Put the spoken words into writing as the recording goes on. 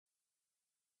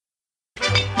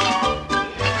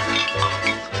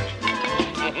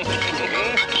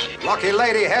Lucky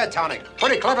lady hair tonic.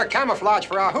 Pretty clever camouflage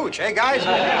for our hooch, eh, guys?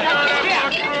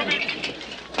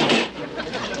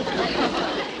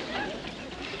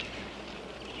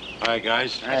 Hi,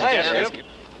 guys. Hey,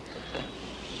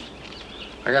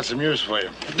 I got some news for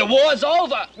you. the war's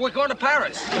over. We're going to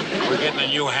Paris. We're getting a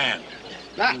new hand.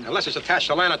 Nah, unless it's attached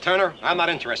to Lana Turner, I'm not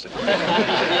interested.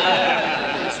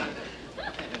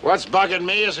 What's bugging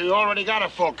me is we already got a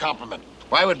full complement.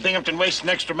 Why would Binghamton waste an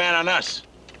extra man on us?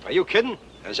 Are you kidding?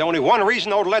 There's only one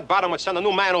reason old Lead Bottom would send a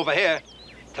new man over here.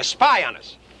 To spy on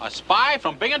us. A spy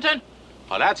from Binghamton?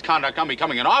 Oh, that's conduct on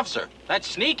becoming an officer. That's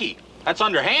sneaky. That's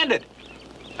underhanded.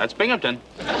 That's Binghamton.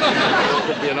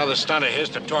 Could be another stunt of his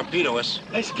to torpedo us.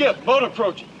 Hey, Skip, boat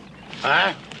approaching.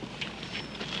 Huh?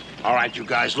 All right, you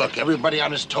guys, look, everybody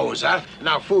on his toes, huh?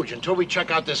 Now, Fuji, until we check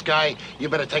out this guy, you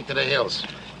better take to the hills.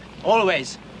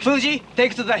 Always. Fuji,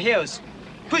 take to the hills.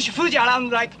 Push Fuji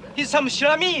around like he's some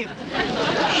shlamil.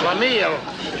 Schlemiel?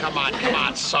 Come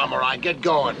on, samurai, get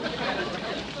going.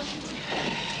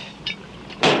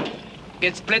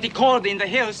 It's pretty cold in the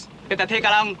hills. Better take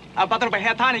along a bottle of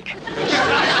hair tonic.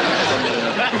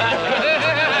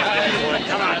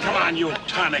 Come on, you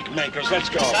tonic makers, let's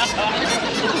go.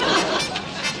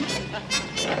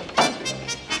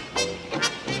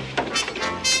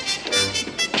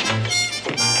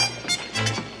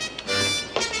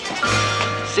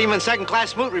 Seaman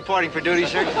second-class smoot reporting for duty,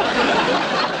 sir.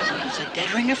 It's a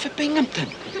dead ringer for Binghamton.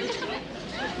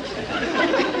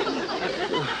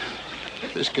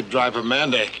 This could drive a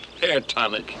man to hair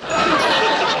tonic.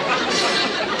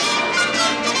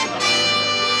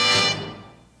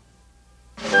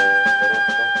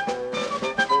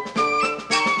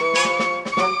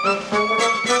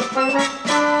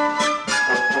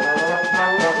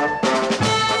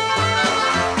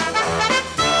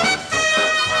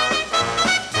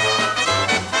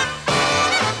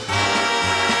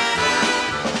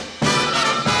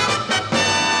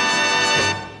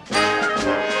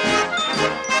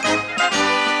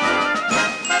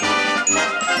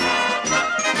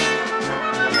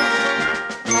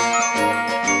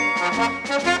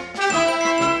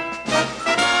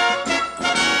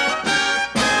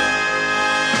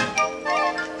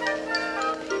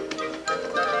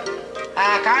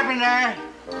 Carpenter.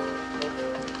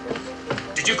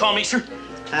 Did you call me, sir?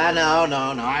 No.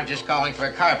 I'm just calling for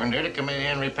a carpenter to come in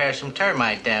here and repair some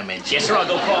termite damage. Yes, sir, I'll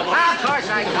go call him. Of course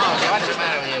I called you. What's the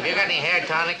matter with you? Have you got any hair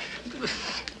tonic?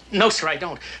 No, sir, I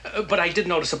don't. But I did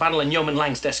notice a bottle in Yeoman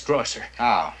Lang's desk drawer, sir.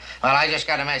 Oh. Well, I just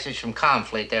got a message from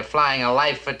Confleet. They're flying a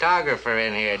life photographer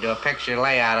in here to do a picture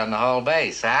layout on the whole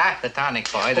base, huh? The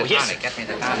tonic, boy, the yes, tonic. Get me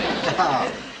the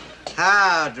tonic.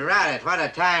 Oh, drat it. What a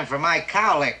time for my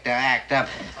cowlick to act up.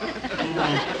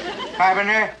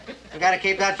 Carpenter, we got to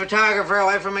keep that photographer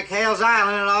away from McHale's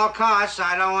Island at all costs.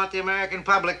 I don't want the American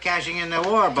public cashing in their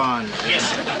war bonds. Yes,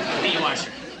 sir. Here you are,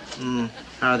 sir.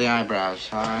 How are the eyebrows?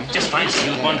 All right. Just fine, sir.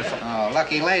 You look wonderful. Oh,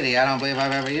 lucky lady. I don't believe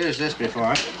I've ever used this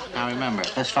before. Now, remember,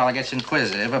 if this fella gets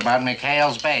inquisitive about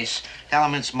McHale's base, tell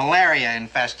him it's malaria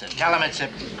infested. Tell him it's a...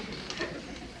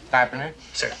 Carpenter?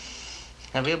 Sir.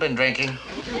 Have you been drinking?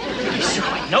 Sir,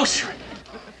 no, sir.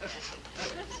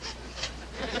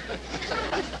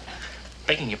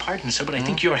 Begging your pardon, sir, but I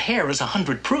think your hair is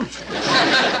 100 proof.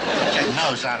 Get your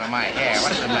nose out of my hair.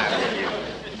 What's the matter with you?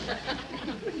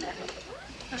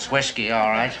 It's whiskey, all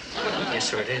right. Yes,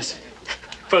 sir, it is.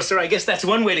 Well, sir, I guess that's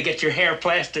one way to get your hair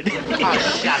plastered.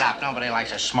 Oh, shut up. Nobody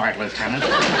likes a smart lieutenant.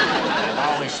 I've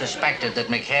always suspected that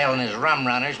McHale and his rum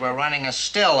runners were running a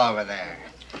still over there.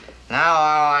 Now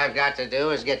all I've got to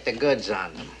do is get the goods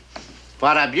on them.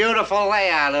 What a beautiful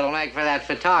layout it'll make for that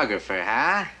photographer,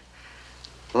 huh?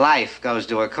 Life goes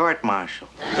to a court-martial.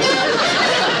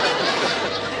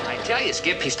 I tell you,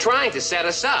 Skip, he's trying to set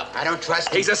us up. I don't trust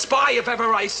him. He's a spy if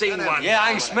ever I seen one. Yeah,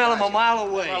 I can smell him a mile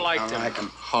away. I liked him.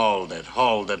 Hold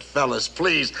it, fellas,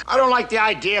 please. I don't like the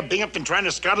idea of Binghamton trying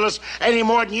to scuttle us any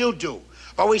more than you do.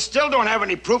 But we still don't have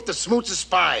any proof that Smoot's a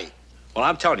spy. Well,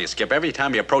 I'm telling you, Skip, every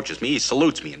time he approaches me, he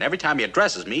salutes me. And every time he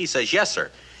addresses me, he says, yes, sir.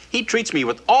 He treats me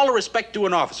with all the respect due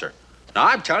an officer. Now,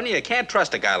 I'm telling you, you can't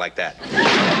trust a guy like that.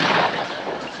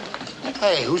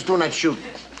 Hey, who's doing that shooting?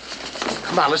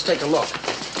 Come on, let's take a look.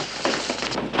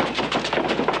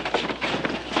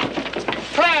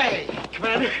 Hey,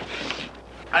 Commander.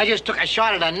 I just took a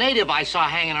shot at a native I saw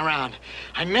hanging around.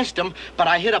 I missed him, but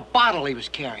I hit a bottle he was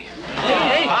carrying.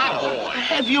 Hey,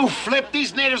 have you flipped?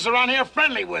 These natives around here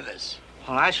friendly with us.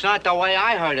 Well, that's not the way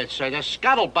I heard it, sir. The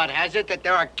scuttlebutt has it that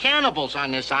there are cannibals on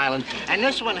this island, and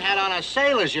this one had on a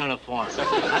sailor's uniform.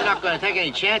 I'm not going to take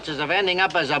any chances of ending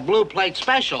up as a blue plate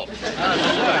special.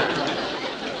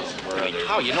 Holy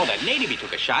cow, you know that native he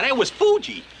took a shot at was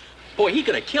Fuji. Boy, he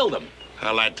could have killed him.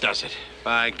 Well, that does it.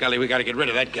 By golly, we gotta get rid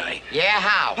of that guy. Yeah,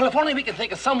 how? Well, if only we can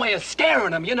think of some way of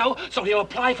scaring him, you know, so he'll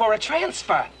apply for a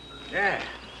transfer. Yeah.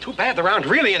 Too bad there aren't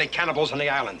really any cannibals on the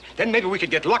island. Then maybe we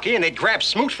could get lucky and they'd grab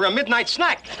Smoot for a midnight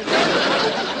snack.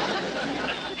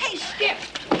 Hey, Skip,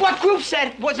 what Group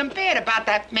said wasn't bad about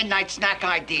that midnight snack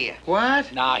idea?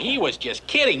 What? Nah, he was just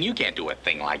kidding. You can't do a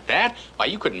thing like that. Why,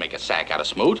 you couldn't make a sack out of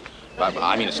Smoot.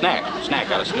 I mean, a snack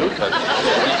out of Smoot. You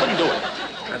couldn't do it.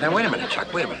 Now, wait a minute,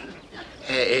 Chuck, wait a minute.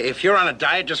 If you're on a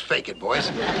diet, just fake it, boys.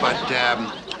 But,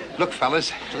 look,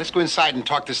 fellas, let's go inside and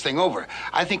talk this thing over.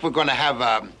 I think we're gonna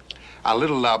have, a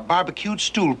little barbecued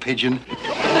stool pigeon.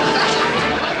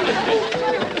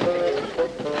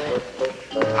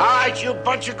 All right, you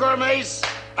bunch of gourmets.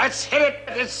 Let's hit it.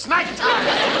 It's snack time.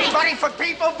 Anybody for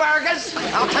people burgers?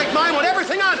 I'll take mine with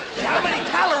everything on it. How many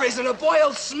calories in a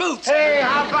boiled smoot? Hey,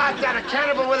 how about that? A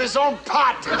cannibal with his own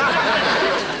pot.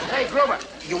 Hey, Gruber.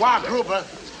 You are Gruber.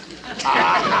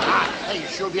 Hey, you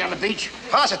sure be on the beach?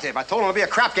 Positive. I told him there'll be a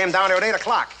crap game down there at 8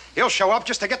 o'clock. He'll show up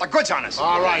just to get the goods on us.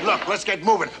 All right, look, let's get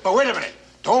moving. But wait a minute.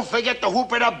 Don't forget to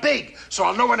hoop it up big, so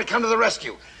I'll know when to come to the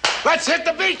rescue. Let's hit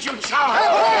the beach, you child.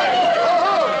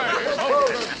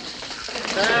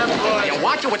 You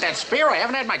watch it with that spear? I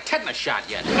haven't had my tetanus shot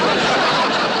yet.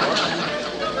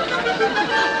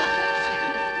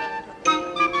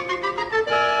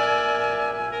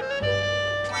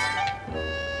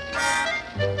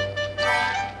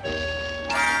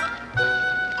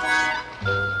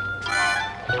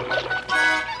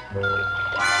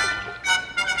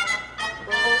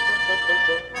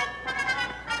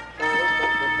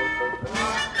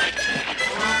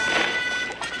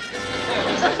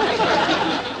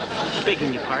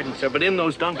 Begging your pardon, sir, but in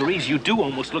those dungarees, you do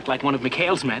almost look like one of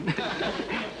McHale's men.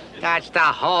 That's the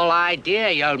whole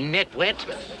idea, you nitwit.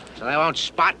 So they won't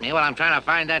spot me while I'm trying to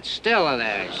find that still of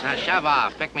theirs. Now, shove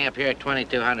off. Pick me up here at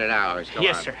 2200 hours. Go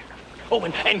Yes, on. sir. Oh,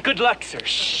 and good luck, sir.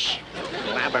 Shh.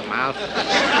 Blabbermouth.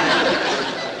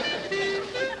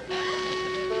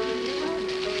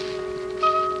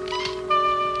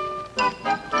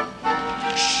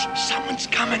 Shh, someone's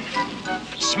coming.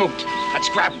 Smoot. Let's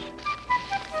grab him.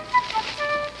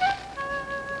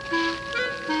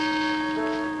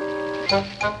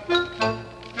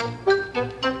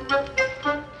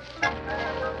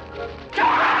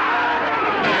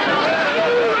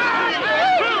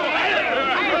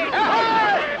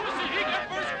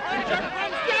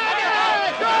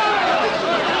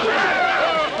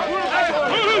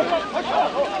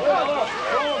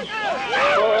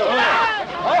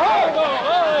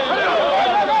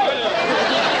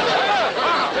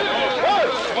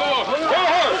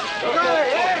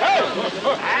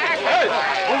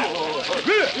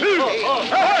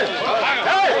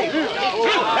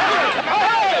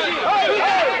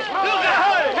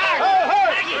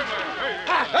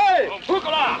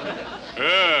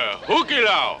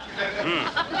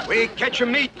 We catch a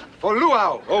meat for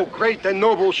luau, oh great and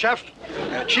noble chef,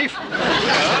 chief.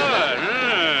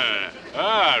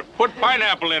 Put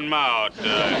pineapple in mouth.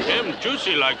 Him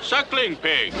juicy like suckling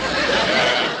pig.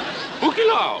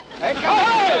 Hukilau.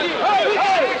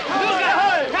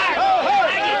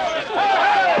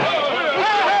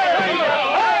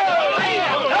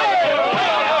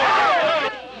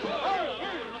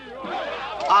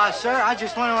 Sir, I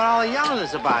just wonder what all the yelling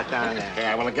is about down there.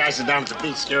 Yeah, well, the guys are down at the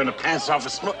beach scaring the pants off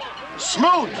of Smoot.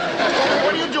 Smoot!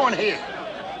 What are you doing here?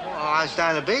 Well, I was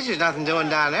down at the beach. There's nothing doing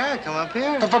down there. Come up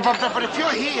here. But if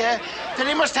you're here, then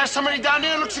they must have somebody down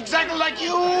there who looks exactly like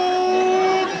you.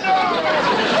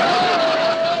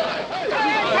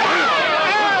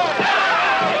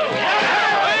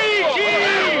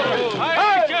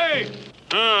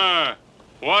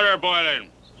 Water boiling.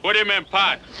 Put him in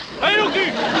pot. Hey,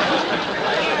 Luki!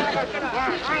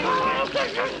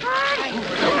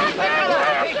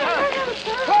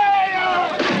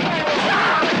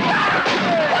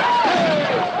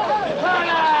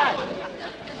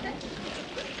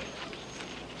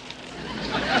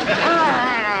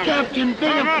 Captain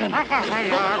Binghamton.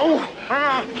 Oh,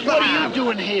 what are you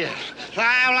doing here?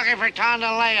 I'm looking for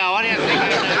Tondaleo. What do you think of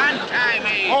it? Untie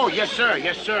me. Oh, yes, sir.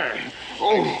 Yes, sir.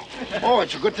 Oh,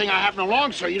 it's a good thing I happened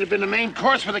along, sir. You'd have been the main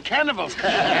course for the cannibals.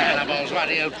 Cannibals, what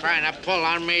are you trying to pull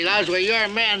on me? Those were your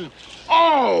men.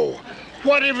 Oh,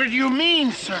 whatever do you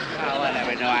mean, sir? Oh,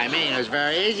 whatever do I mean? It was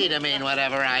very easy to mean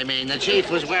whatever I mean. The chief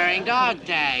was wearing dog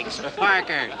tags.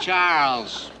 Parker,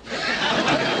 Charles.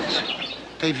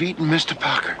 They've eaten Mr.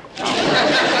 Parker.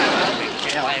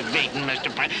 Hell, I've beaten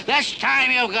Mr. Parker. This time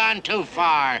you've gone too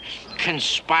far,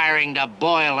 conspiring to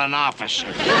boil an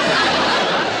officer.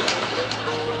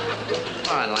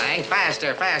 Come on, Lang.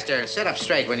 Faster, faster. Sit up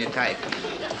straight when you type.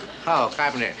 Oh,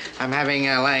 Carpenter, I'm having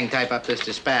Lang type up this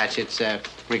dispatch. It's a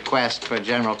request for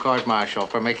general court-martial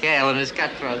for McHale and his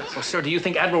cutthroats. Well, sir, do you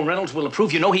think Admiral Reynolds will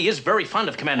approve? You know he is very fond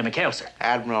of Commander McHale, sir.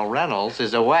 Admiral Reynolds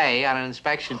is away on an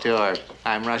inspection tour.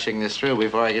 I'm rushing this through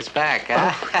before he gets back,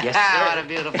 huh? Oh, yes, sir. What a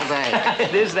beautiful day.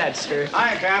 It is that, sir.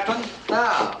 Hi, Captain.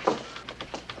 Oh.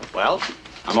 Well,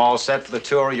 I'm all set for the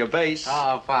tour of your base.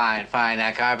 Oh, fine, fine.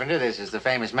 Now, Carpenter, this is the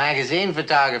famous magazine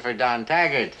photographer, Don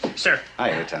Taggart. Sir.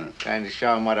 Hi, Lieutenant. Trying to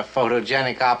show him what a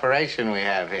photogenic operation we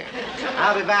have here.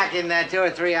 I'll be back in 2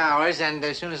 or 3 hours, and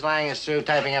as soon as Lang is through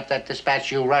typing up that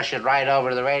dispatch, you rush it right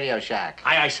over to the radio shack.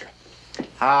 Aye, aye, sir. Oh,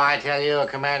 I tell you, a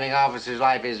commanding officer's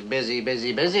life is busy,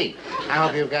 busy, busy. I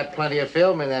hope you've got plenty of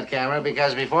film in that camera,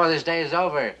 because before this day is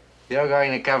over, you're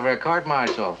going to cover a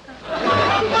court-martial.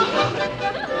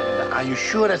 Are you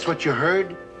sure that's what you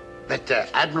heard? That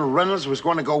Admiral Reynolds was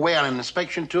going to go away on an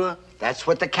inspection tour? That's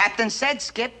what the captain said,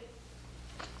 Skip.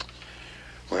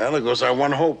 Well, there goes our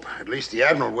one hope. At least the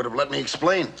Admiral would have let me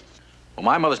explain. Well,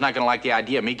 my mother's not going to like the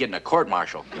idea of me getting a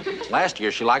court-martial. Last year,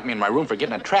 she locked me in my room for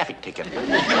getting a traffic ticket.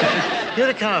 You're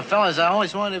the kind of fellas I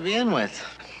always wanted to be in with.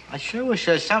 I sure wish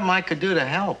there's something I could do to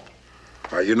help.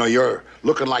 You know, you're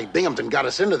looking like Binghamton got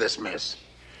us into this mess.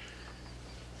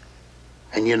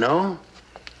 And you know,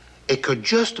 it could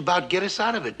just about get us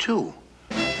out of it, too.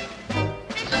 Let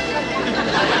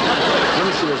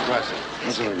me see those glasses.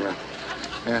 Let's see them.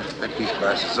 Yeah, take these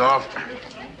glasses off.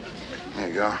 There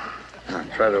you go. Now,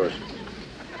 try those.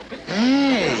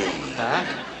 Hey. Huh?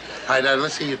 All right,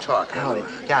 let's see you talk. Oh,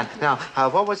 yeah. Now,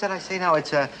 what was that I say now?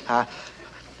 It's, What?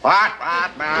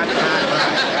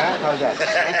 How's that?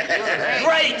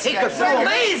 Great! He could so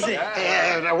amazing!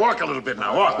 Hey, now walk a little bit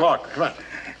now. Walk. Come on.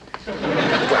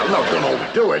 Well, no, don't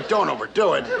overdo it. Don't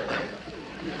overdo it.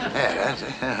 Yeah, that's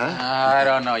it. I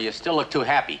don't know. You still look too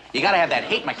happy. You got to have that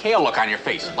hate McHale look on your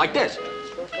face, like this.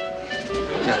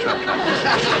 That's right.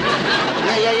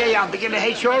 Yeah. I'm beginning to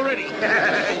hate you already.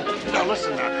 Now,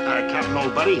 listen, Captain,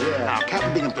 old buddy. Yeah. Now,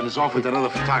 Captain Binghamton is off with that other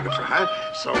photographer, huh?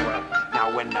 So, now,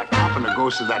 when Carpenter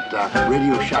goes to that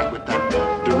radio shack with that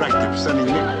directive sending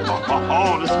me...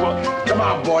 this one. Come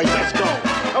on, boys, let's go.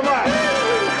 Come on.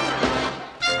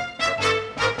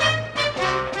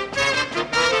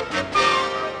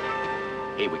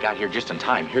 Hey, we got here just in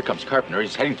time. Here comes Carpenter.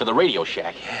 He's heading for the radio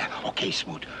shack. Yeah, okay,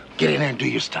 Smoot. Get in there and do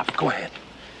your stuff. Go ahead.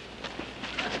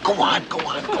 Go on. Go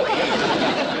ahead.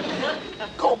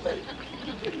 Go, baby.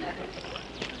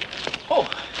 Oh,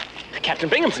 Captain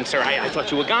Binghamton, sir. I thought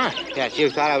you were gone. Yes,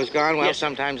 you thought I was gone? Well, yes.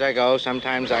 Sometimes I go,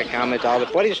 sometimes I come. It's all the...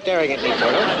 What are you staring at me for?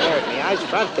 Don't stare at me. Eyes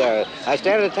front there. I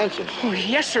stand at attention. Oh,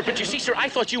 yes, sir. But you see, sir, I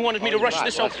thought you wanted me to rush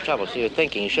this What's over. the trouble? See, you're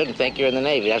thinking. You shouldn't think you're in the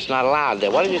Navy. That's not allowed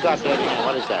there. What have you got there?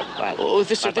 What is that? What? Oh,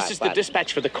 this is the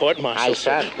dispatch for the court-martial, I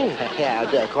sir. Yeah,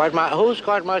 whose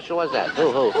court-martial was that?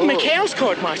 Who? McHale's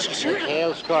court-martial, sir.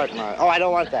 McHale's court-martial. Oh, I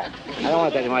don't want that. I don't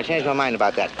want that anymore. I changed my mind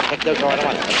about that. I don't want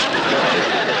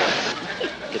that.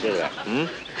 Get rid of that.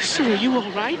 Sir, are you all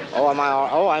right? Oh, am I all...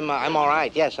 Oh, I'm all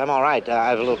right. Yes, I'm all right. I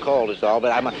have a little cold is all,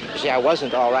 but you see, I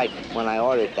wasn't all right when I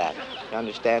ordered that. You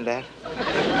understand that?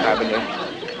 Carpenter?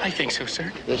 I think so,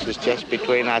 sir. This is just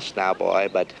between us now, boy,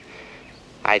 but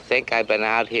I think I've been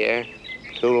out here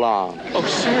too long. Oh,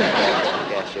 sir.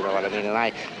 Yes, you know what I mean. And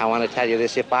I want to tell you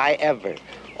this. If I ever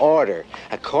order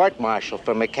a court-martial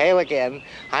for McHale again,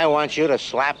 I want you to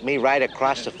slap me right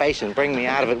across the face and bring me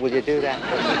out of it. Will you do that?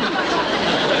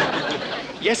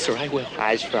 Yes, sir, I will.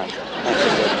 Eyes front. That's a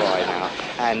good boy now.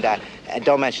 And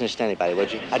don't mention this to anybody,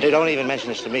 would you? Don't even mention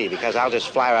this to me, because I'll just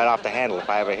fly right off the handle if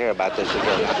I ever hear about this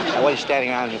again. Now, what are you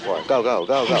standing around here for? Go.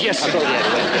 Yes, sir.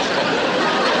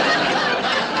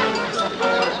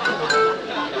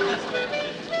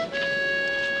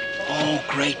 Oh,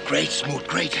 great, Smoot,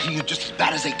 great. You're just as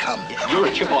bad as they come. You're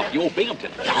a chip off the old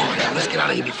Binghamton. Now, let's get out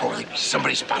of here before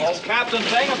somebody spots us. Captain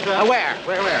Binghamton. Where?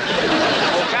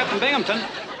 Oh, Captain Binghamton.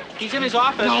 He's in his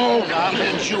office. No,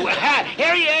 means you.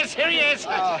 Here he is. It's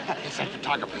that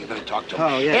photographer. You better talk to him.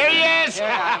 Oh, yeah. Here he is.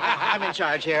 I'm in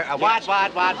charge here. What? I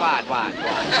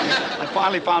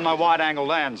finally found my wide-angle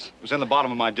lens. It was in the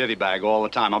bottom of my divvy bag all the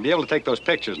time. I'll be able to take those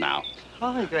pictures now.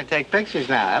 Oh, you're going to take pictures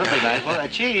now. That'll be nice. Well,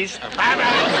 cheese.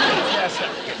 Yes,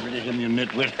 get rid of him, you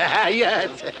nitwit.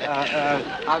 Yes.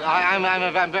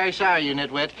 I'm very sorry, you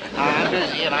nitwit. I'm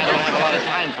busy and I don't have a lot of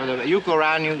time for the... You go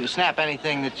around, you snap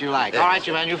anything that you like. All right,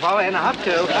 you man, you follow in. Up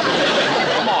to.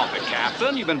 Come on,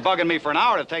 Captain. You've been bugging me for an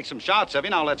hour to take some shots of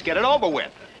you. Now let's get it over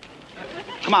with.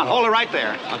 Come on, hold it right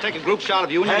there. I'll take a group shot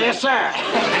of you and you. Yes, sir.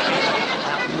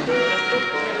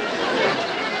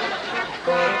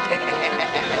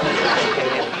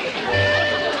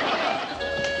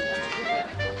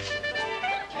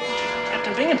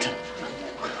 Captain Binghamton.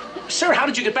 sir, how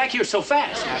did you get back here so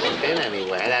fast? I haven't been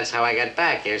anywhere. That's how I got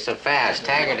back here so fast.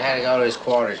 Taggart had to go to his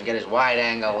quarters and get his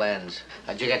wide-angle lens.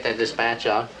 Did you get that dispatch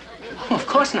off? Oh, of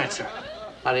course not, sir.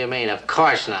 What do you mean, of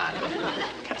course not?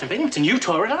 Captain Binghamton, you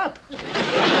tore it up.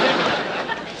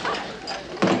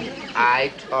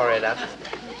 I tore it up.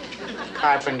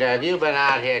 Carpenter, have you been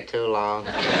out here too long?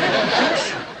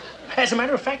 As a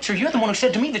matter of fact, sir, you're the one who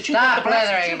said to me that you... Stop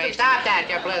blithering me. Stop that.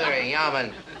 You're blithering,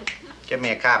 yeoman. Give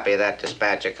me a copy of that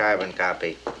dispatch, a carbon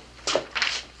copy.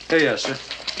 Here, yes, sir.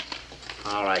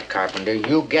 All right, Carpenter,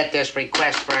 you get this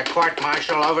request for a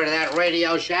court-martial over to that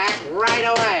radio shack right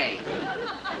away.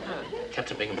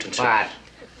 Captain Binghamton, sir. What?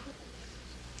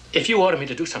 If you order me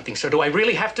to do something, sir, do I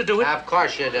really have to do it? Of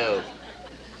course you do.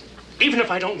 Even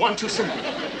if I don't want to, sir?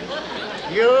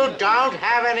 You don't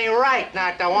have any right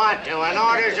not to want to. An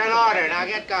order's an order. Now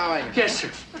get going. Yes, sir.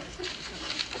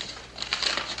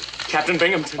 Captain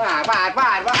Binghamton. What?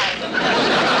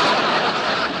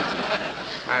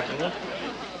 Carpenter,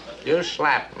 you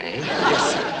slapped me.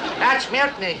 Yes, sir. That's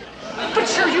mutiny. But,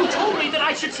 sir, you told me that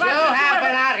I should slap You you. have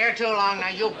been out here too long. Now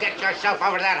you get yourself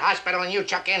over to that hospital and you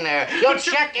check in there. You'll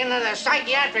check into the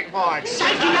psychiatric ward.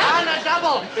 On the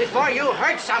double before you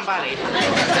hurt somebody.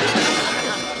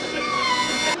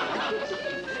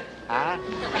 Huh?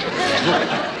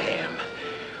 Damn.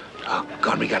 Oh,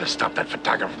 God, we gotta stop that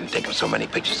photographer from taking so many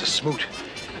pictures of Smoot.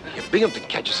 If Binghamton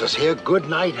catches us here, good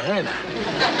night, Hannah.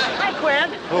 Hi, Quinn.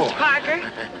 Oh. Mr. Parker.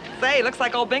 Say, looks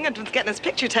like old Binghamton's getting his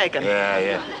picture taken.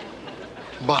 Yeah.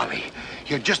 Molly,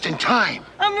 you're just in time.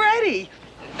 I'm ready.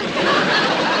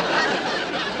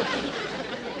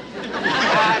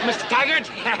 Mr. Taggart,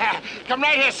 come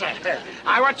right here, sir.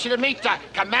 I want you to meet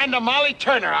Commander Molly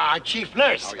Turner, our chief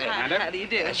nurse. How do you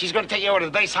do? She's going to take you over to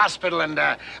the base hospital, and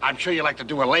I'm sure you'd like to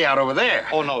do a layout over there.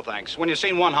 Oh, no, thanks. When you've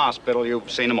seen one hospital,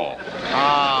 you've seen them all.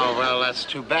 Oh, well, that's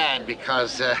too bad,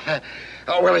 because,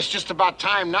 it's just about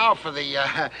time now for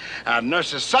the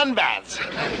nurses' sunbaths.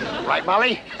 Right,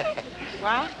 Molly?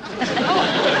 What?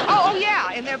 Oh,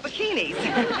 yeah, in their bikinis.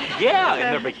 Yeah,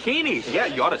 in their bikinis. Yeah,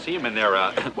 you ought to see them in their,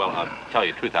 well, I'll tell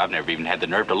you the truth, I've never even had the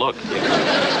nerve to look.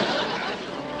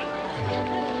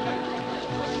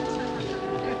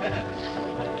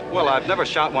 Well, I've never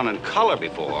shot one in color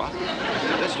before.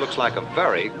 This looks like a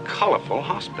very colorful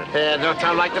hospital. No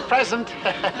time like the present.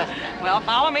 Well,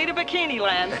 follow me to Bikini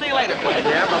Land. See you later, Quinn.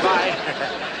 Yeah,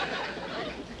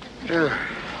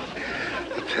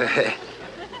 bye-bye.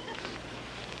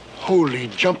 Holy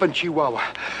jumping chihuahua.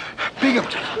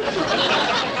 Binghamton.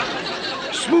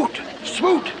 Smoot.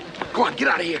 Go on, get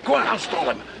out of here. Go on, I'll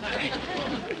stall him.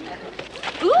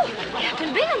 Ooh,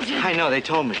 Captain Binghamton. I know, they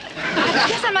told me.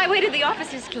 Just on my way to the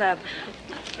officers' club.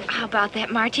 How about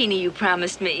that martini you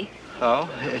promised me? Oh,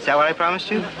 is that what I promised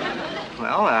you?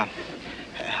 Well,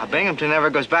 Binghamton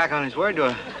never goes back on his word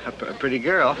to a pretty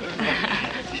girl.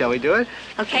 Shall we do it?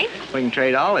 Okay. We can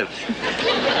trade olives.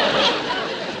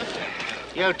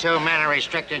 You two men are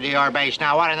restricted to your base.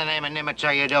 Now, what in the name of Nimitz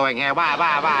are you doing here? What?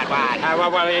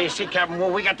 Well, you see, Captain,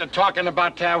 we got to talking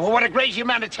about what a great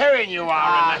humanitarian you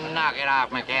are. Oh, knock it off,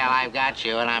 McHale. I've got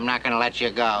you, and I'm not going to let you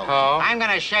go. Oh? I'm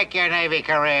going to shake your Navy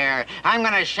career. I'm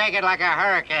going to shake it like a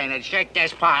hurricane and shake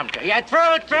this palm tree. Yeah, through.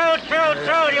 You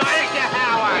understand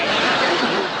how are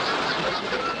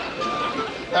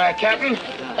you?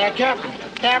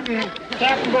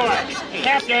 Captain boy.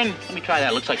 Captain. Let me try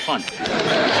that. Looks like fun.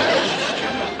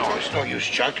 No, it's no use,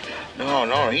 Chuck.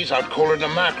 No, he's out colder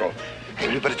than a mackerel. Hey,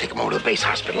 we better take him over to the base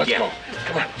hospital. Let's go.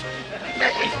 Come on.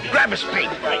 Grab a spade.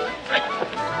 Right.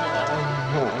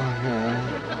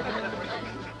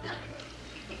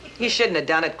 You shouldn't have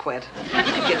done it, Quint. You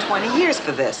could get 20 years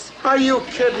for this. Are you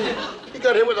kidding? He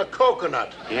got hit with a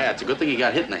coconut. Yeah, it's a good thing he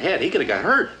got hit in the head. He could have got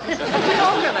hurt.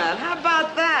 Coconut, how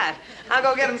about that? I'll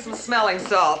go get him some smelling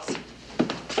salts.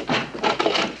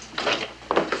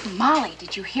 Molly,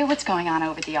 did you hear what's going on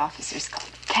over at the officers' club?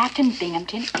 Captain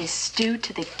Binghamton is stewed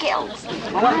to the gills.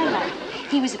 When I left,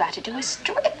 he was about to do a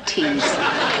striptease.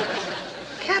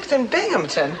 Captain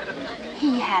Binghamton?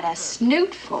 He had a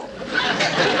snootful.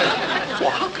 Well,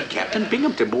 how could Captain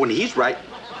Binghamton, but when he's right...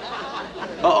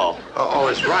 Uh-oh. Uh-oh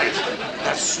is right.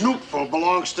 That snootful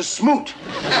belongs to Smoot.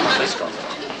 Let's go.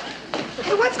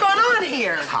 Hey, what's going on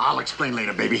here? I'll explain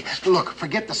later, baby. Look,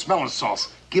 forget the smelling salts.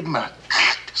 Give him a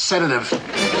sedative.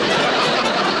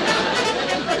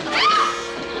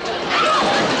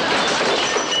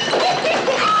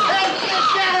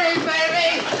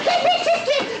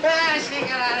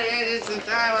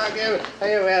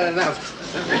 You've had enough.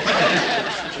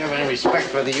 You have any respect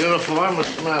for the uniform?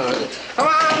 What's the matter with it? Come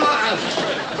on.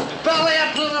 Belly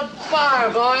up to the bar,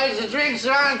 boys. The drinks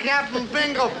are on Captain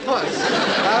Bingle Puss.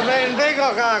 I mean, Captain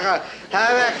Dingle,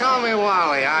 call me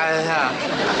Wally.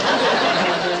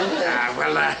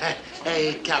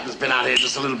 Hey, Captain's been out here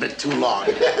just a little bit too long.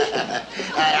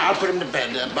 I'll put him to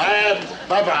bed. Bye-bye.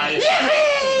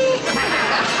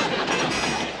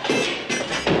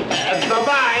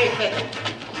 Bye-bye.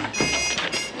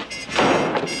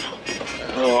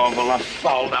 Oh, well, I've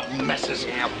fouled up messes.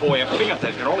 Yeah, boy, if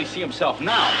Binghamton can only see himself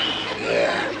now.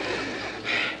 Yeah.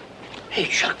 Hey,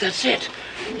 Chuck, that's it.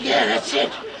 Yeah, that's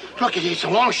it. Look, it's a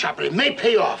long shot, but it may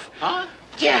pay off. Huh?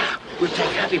 Yeah. We'll take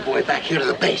Happy Boy back here to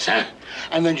the base, huh?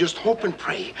 And then just hope and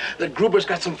pray that Gruber's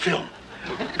got some film.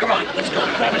 Come on, let's go.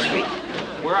 Grab his feet.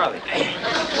 Where are they?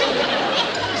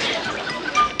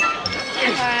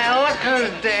 Look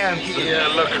who's dancing. Yeah,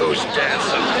 look who's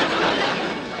dancing.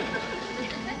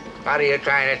 What are you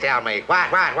trying to tell me?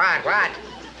 What?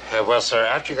 Well, sir,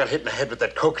 after you got hit in the head with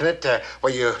that coconut,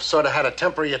 you sort of had a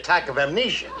temporary attack of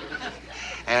amnesia.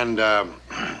 And,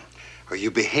 you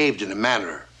behaved in a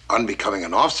manner unbecoming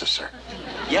an officer, sir.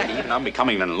 Yeah, even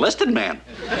unbecoming an enlisted man.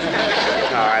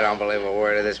 No, I don't believe a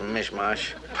word of this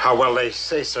mishmash. Well, they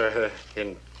say, sir,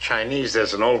 in Chinese,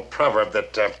 there's an old proverb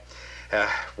that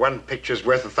one picture's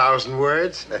worth 1,000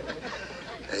 words. There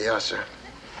you are, sir.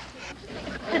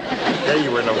 There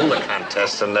you were in a hula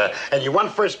contest, and you won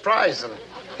first prize, and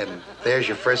there's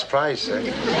your first prize, sir.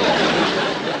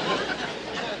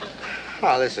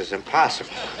 Oh, this is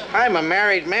impossible. I'm a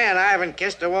married man. I haven't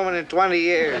kissed a woman in 20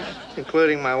 years,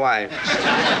 including my wife.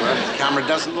 Well, the camera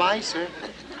doesn't lie, sir.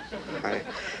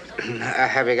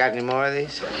 Have you got any more of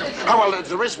these? Oh, well,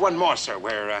 there is one more, sir,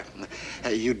 where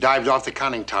you dived off the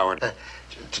conning tower to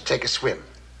take a swim.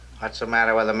 What's the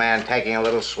matter with a man taking a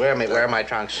little swim? Where are my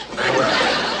trunks?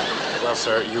 Well,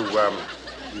 sir,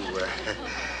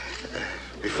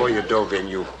 before you dove in,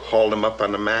 you hauled them up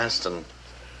on the mast, and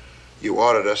you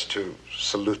ordered us to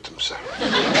salute them, sir.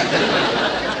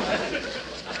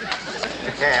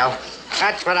 Hell,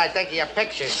 that's what I think of your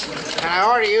pictures. And I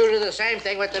order you to do the same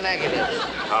thing with the negatives.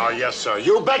 Oh, yes, sir.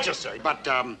 You betcha, sir. But,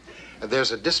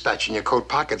 there's a dispatch in your coat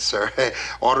pocket, sir.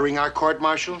 Ordering our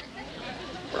court-martial?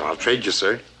 Well, I'll trade you,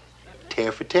 sir.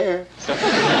 Tear for tear.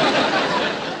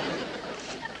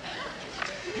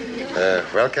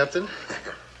 Well, Captain?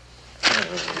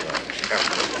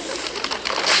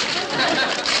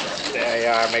 There you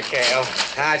are, McHale.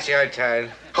 Now it's your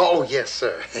turn. Oh, yes,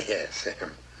 sir. Yes.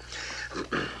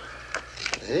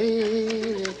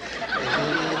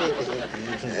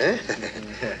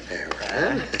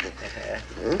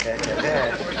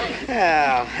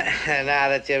 Well, now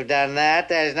that you've done that,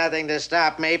 there's nothing to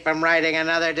stop me from writing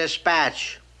another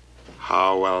dispatch.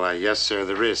 Oh, well, yes, sir,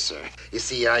 there is, sir. You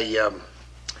see, I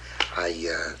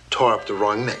tore up the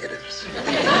wrong negatives.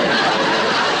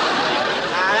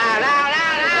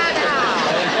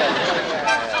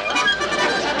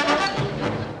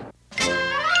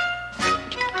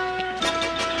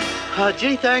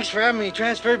 Gee, thanks for having me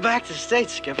transferred back to the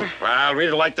States, Skipper. Well, I'd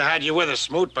really like to have you with us,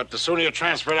 Smoot, but the sooner you're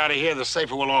transferred out of here, the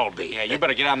safer we'll all be. Yeah, you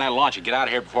better get on that launch and get out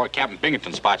of here before Captain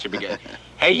Binghamton spots you.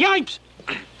 Hey, yipes!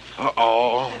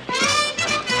 Uh-oh.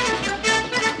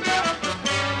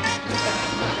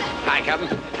 Hi, Captain.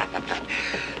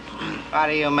 What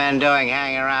are you men doing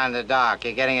hanging around the dock?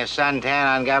 You getting a suntan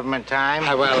on government time?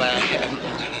 Who's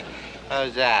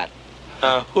that?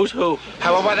 Who's who?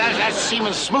 Well, that's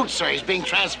Seaman Smoot, sir. He's being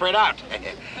transferred out.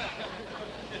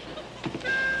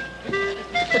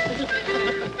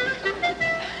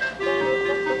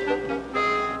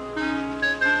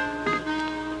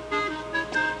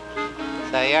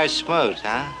 So you're Smoot,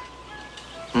 huh?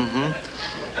 Mm-hmm.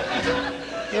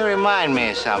 You remind me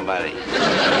of somebody.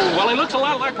 Well, he looks a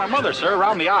lot like my mother, sir,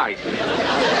 around the eyes.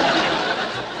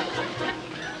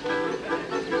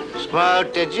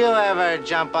 Smoot, did you ever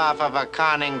jump off of a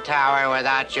conning tower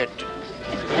without your...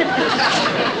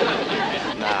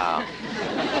 No.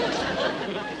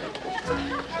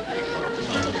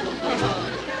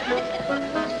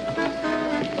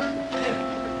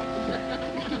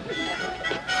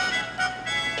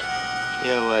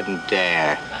 You wouldn't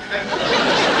dare.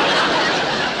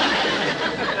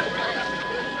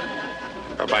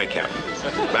 Bye-bye,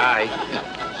 Captain. Bye.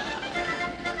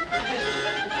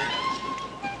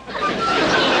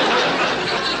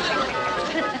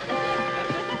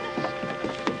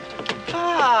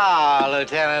 Oh,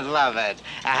 Lieutenant Lovett.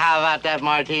 How about that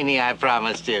martini I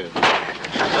promised you?